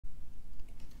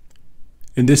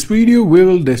In this video, we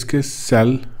will discuss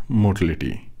cell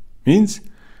motility. Means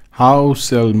how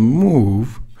cells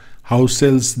move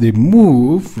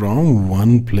from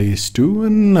one place to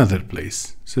another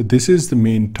place. So this is the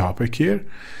main topic here.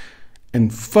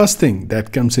 And first thing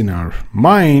that comes in our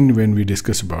mind when we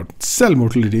discuss about cell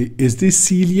motility is the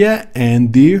cilia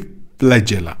and the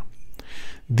flagella.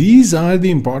 These are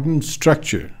the important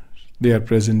structures. They are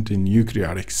present in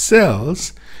eukaryotic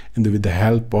cells, and with the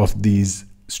help of these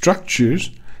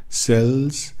structures,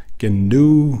 cells can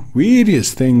do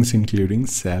various things, including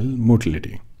cell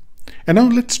motility. And now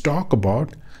let's talk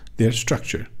about their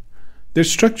structure. Their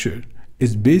structure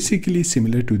is basically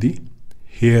similar to the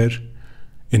hair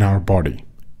in our body,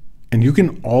 and you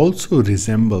can also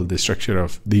resemble the structure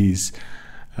of these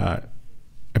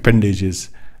appendages,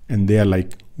 and they are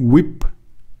like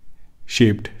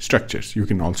whip-shaped structures. You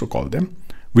can also call them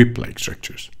whip-like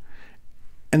structures.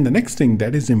 And the next thing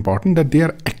that is important, that they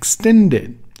are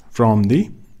extended from the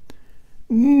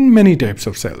many types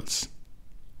of cells.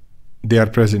 They are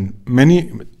present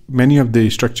many of the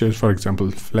structures. For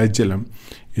example, flagellum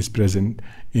is present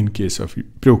in case of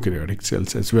prokaryotic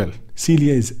cells as well.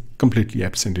 Cilia is completely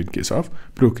absent in case of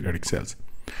prokaryotic cells.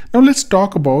 Now let's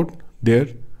talk about their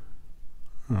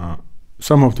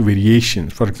some of the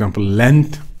variations. For example,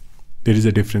 length. There is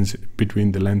a difference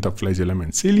between the length of flagellum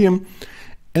and cilium.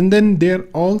 And then they are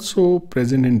also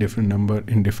present in different number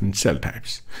in different cell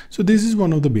types. So this is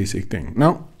one of the basic things.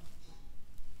 Now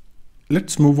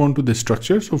let's move on to the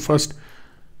structure. So first,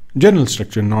 general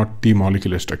structure, not the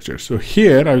molecular structure. So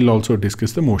here I will also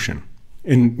discuss the motion.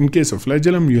 In case of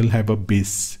flagellum, you will have a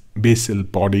basal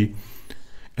body,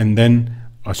 and then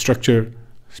a structure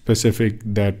specific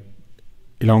that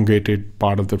elongated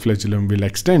part of the flagellum will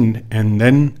extend, and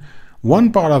then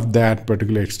one part of that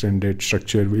particular extended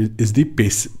structure is the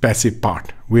passive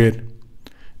part, where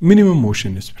minimum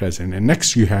motion is present. And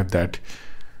next you have that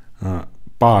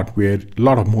part where a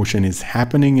lot of motion is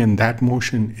happening, and that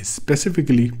motion is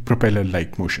specifically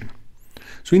propeller-like motion.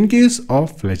 So in case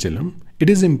of flagellum, it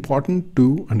is important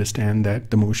to understand that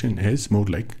the motion is more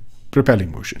like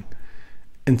propelling motion.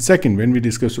 And second, when we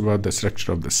discuss about the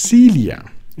structure of the cilia,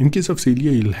 in case of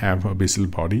cilia, you'll have a basal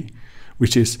body,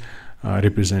 which is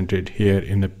represented here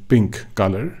in a pink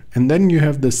color, and then you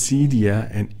have the cilia,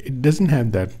 and it doesn't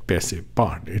have that passive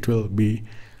part. It will be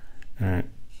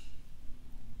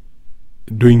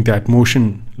doing that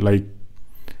motion like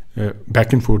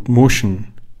back and forth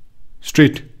motion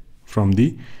straight from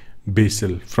the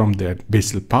that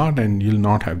basal part, and you'll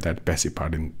not have that passive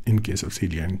part in case of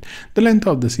cilia. And the length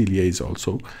of the cilia is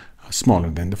also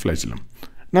smaller than the flagellum.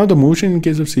 Now the motion in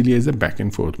case of cilia is a back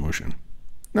and forth motion.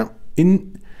 Now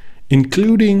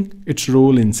including its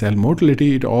role in cell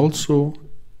motility, it is also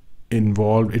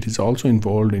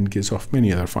involved in case of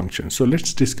many other functions. So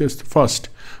let's discuss the first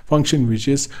function, which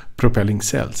is propelling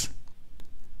cells.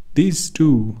 These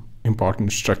two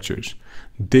important structures,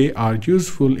 they are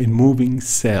useful in moving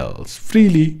cells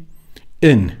freely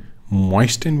in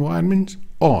moist environments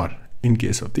or in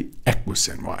case of the aqueous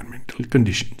environmental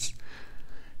conditions.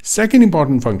 Second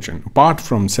important function apart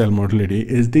from cell motility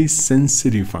is the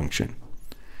sensory function.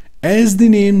 As the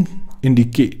name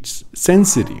indicates,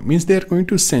 sensory means they are going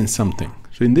to sense something.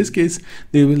 So in this case,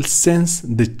 they will sense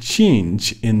the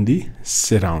change in the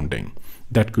surrounding.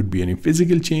 That could be any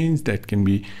physical change, that can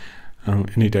be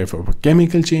any type of a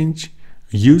chemical change.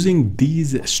 Using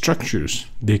these structures,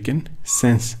 they can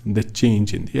sense the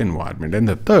change in the environment. And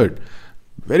the third,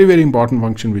 very, very important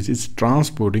function, which is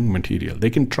transporting material.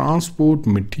 They can transport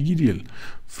material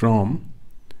from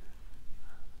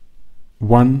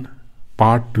one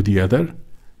part to the other.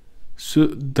 So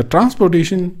the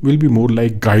transportation will be more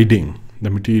like guiding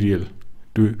the material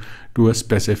to a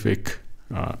specific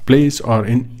place or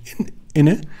in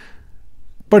a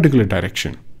particular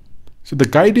direction. So the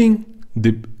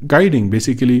guiding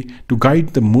basically to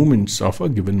guide the movements of a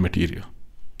given material.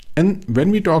 And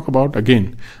when we talk about,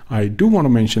 again, I do want to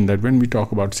mention that when we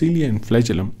talk about cilia and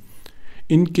flagellum,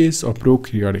 in case of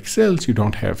prokaryotic cells, you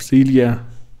don't have cilia,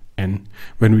 and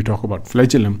when we talk about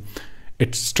flagellum,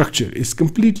 its structure is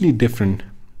completely different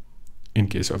in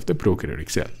case of the prokaryotic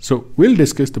cell. So we'll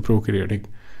discuss the prokaryotic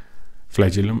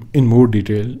flagellum in more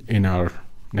detail in our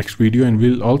next video, and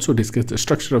we'll also discuss the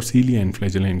structure of cilia and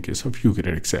flagella in case of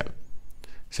eukaryotic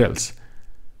cells.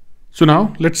 So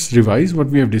now let's revise what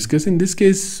we have discussed. In this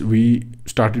case, we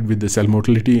started with the cell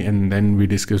motility, and then we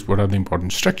discussed what are the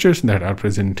important structures that are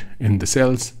present in the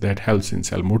cells that helps in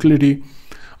cell motility.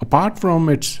 Apart from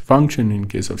its function in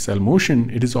case of cell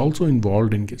motion, it is also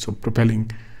involved in case of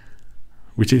propelling,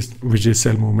 which is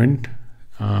cell movement.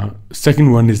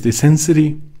 Second one is the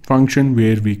sensory function,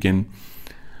 where we can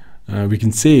we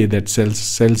can say that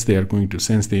cells they are going to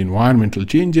sense the environmental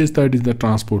changes, that is the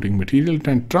transporting material,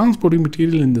 and transporting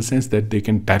material in the sense that they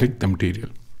can direct the material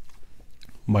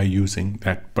by using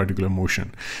that particular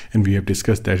motion. And we have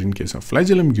discussed that in case of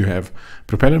flagellum you have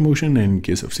propeller motion, and in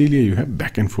case of cilia you have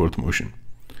back and forth motion.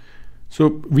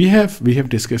 So we have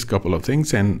discussed a couple of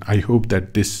things, and I hope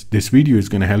that this video is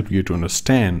going to help you to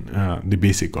understand the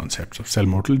basic concepts of cell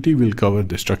motility. We'll cover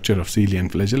the structure of cilia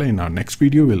and flagella in our next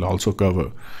video. We'll also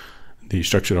cover the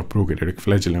structure of prokaryotic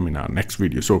flagellum in our next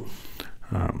video. So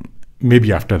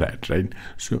maybe after that, right?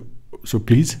 So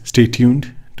please stay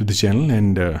tuned to the channel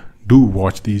and do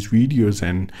watch these videos,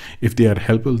 and if they are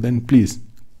helpful, then please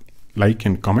like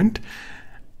and comment.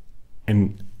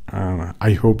 And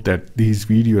I hope that these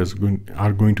videos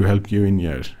are going to help you in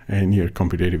your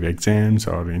competitive exams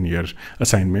or in your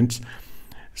assignments.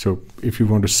 So if you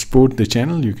want to support the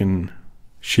channel, you can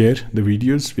share the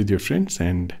videos with your friends,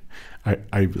 and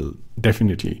I will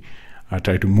definitely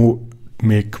try to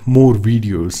make more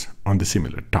videos on the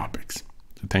similar topics.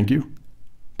 So thank you.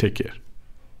 Take care.